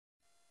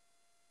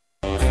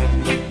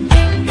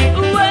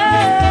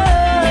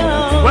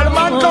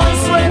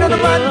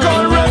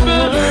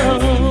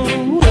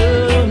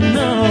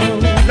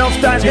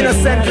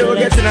innocently will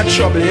get in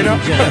trouble, you know.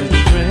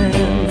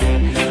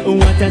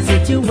 What a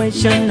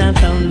situation I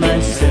found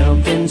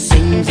myself in.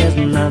 Seems there's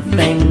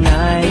nothing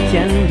I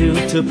can do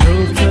to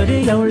prove to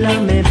the old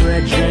of me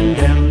brethren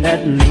them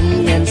that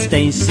me and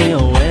Stacy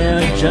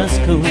we're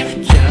just cool.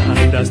 Can't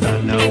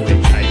understand how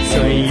we fight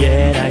so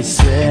yet I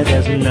swear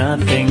there's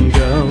nothing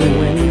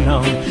going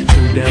on.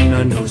 To them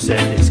no know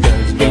said this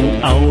girl's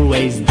been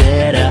always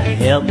there to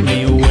help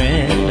me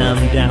when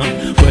I'm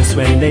down. Worse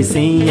when they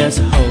see us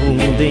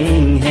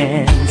holding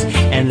hands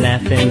and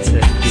laughing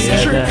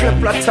together.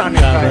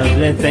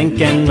 Probably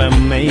thinking we're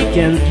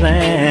making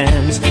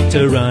plans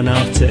to run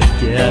off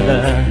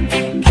together.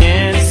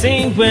 Can't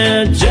see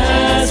we're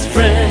just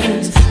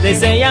friends. They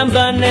say I'm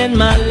burning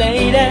my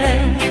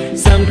lady.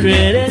 Some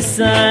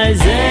criticize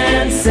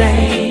and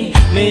say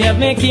me have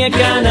me cake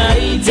and I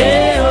eat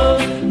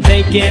it.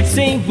 They can't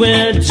see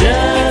we're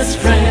just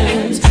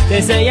friends.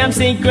 They say I'm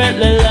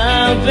secretly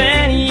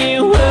loving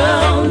you.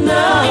 Oh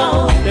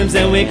no. Them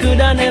say we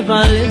coulda never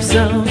live so.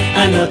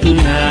 And nothing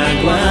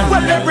I want.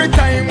 Well, every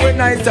time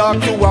when I talk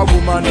to a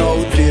woman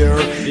out there,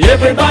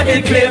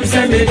 everybody claims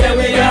and me there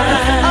we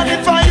are. and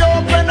if I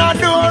open a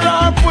door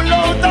and pull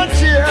out a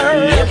chair,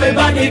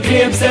 everybody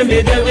claims and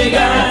me there we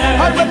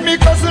are. and when me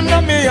cousin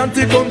and me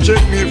auntie come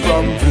check me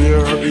from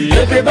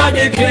there,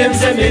 Everybody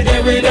claims and me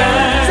there we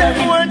are.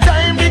 say more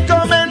time the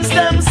comments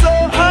them so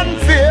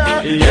unfair.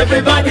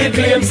 Everybody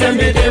claims and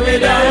me there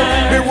we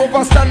are. We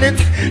overstand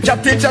it,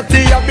 chatty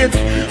a bit.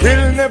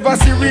 We'll never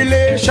see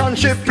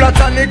relationship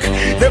platonic.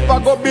 Never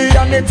go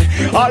beyond it,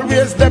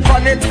 always dep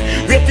on it.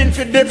 Waiting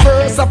for the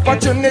first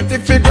opportunity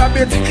to grab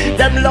it.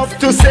 Them love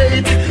to say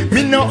it,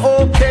 me no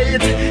okay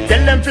it.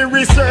 Tell them to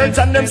research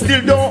and them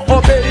still don't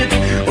obey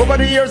it. Over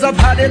the years I've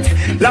had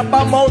it, lap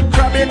my mouth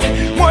grab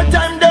it. More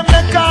time them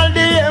they call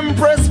the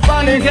Empress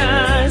panic.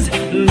 Cause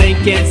they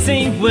can't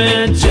see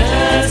we're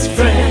just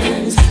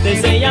friends. They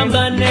say I'm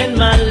burning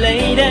my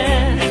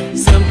lady.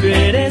 Some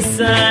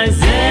criticize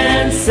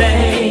and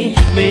say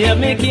me have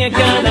me cake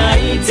and I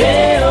eat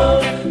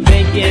it.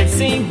 They can't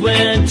see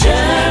we're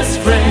just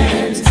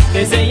friends.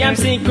 They say I'm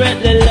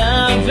secretly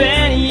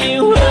loving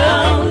you.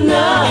 Oh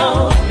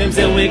no. Them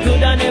say we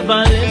coulda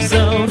never live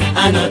so.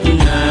 I nothing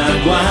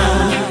I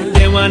want.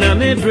 They wanna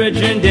me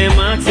brethren, them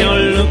ask you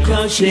look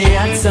how she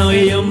acts, so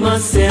you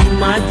must say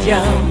mad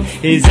yo.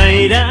 Is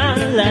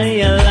either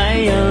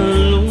liar,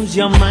 lose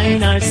your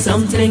mind, or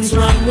something's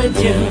wrong with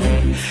you.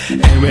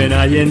 And when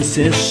I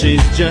insist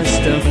she's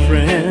just a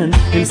friend,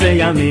 him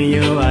say I mean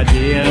you, I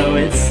deal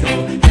with so.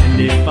 And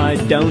if I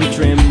don't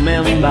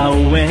remember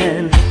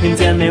when, him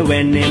tell me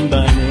when him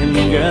burn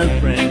him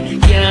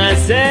girlfriend. Can't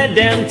say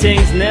them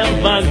things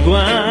never go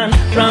on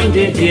from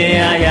the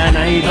day I and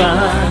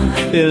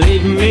I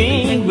believe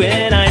me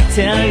when I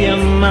tell you,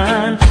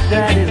 man,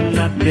 that is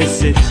not the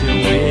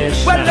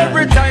situation. Well,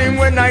 every time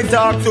when I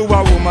talk to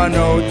a woman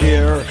out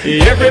there,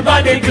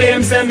 everybody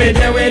claims that me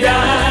there we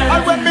die.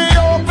 and when me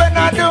open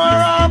a door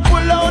and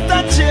pull out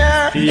a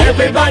chair,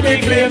 Everybody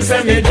claims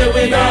that me there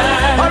we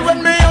die. and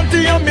when me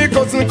auntie and me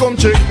cousin come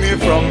check me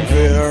from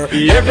there,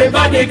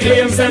 Everybody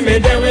claims that me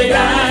there we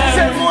die.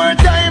 say more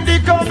time the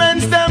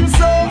comments them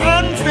so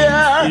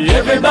unfair.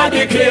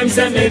 Everybody claims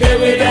that me there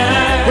we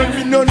die. When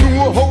we no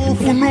know how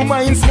for no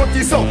mind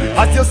smutty so.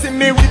 As you see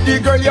me with the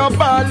girl you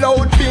ball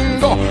out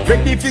bingo.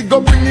 Ready fi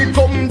go bring it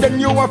come then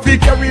you want fi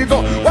carry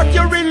go. What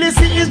you really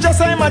see is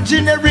just an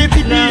imaginary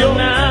video.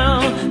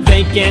 Now,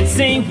 they can't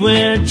see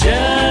we're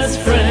just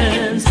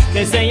friends.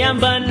 They say I'm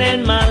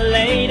burning my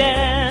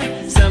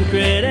lady. Some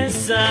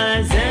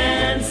criticize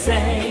and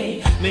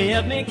say me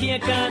have me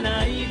cake and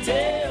I eat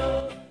it.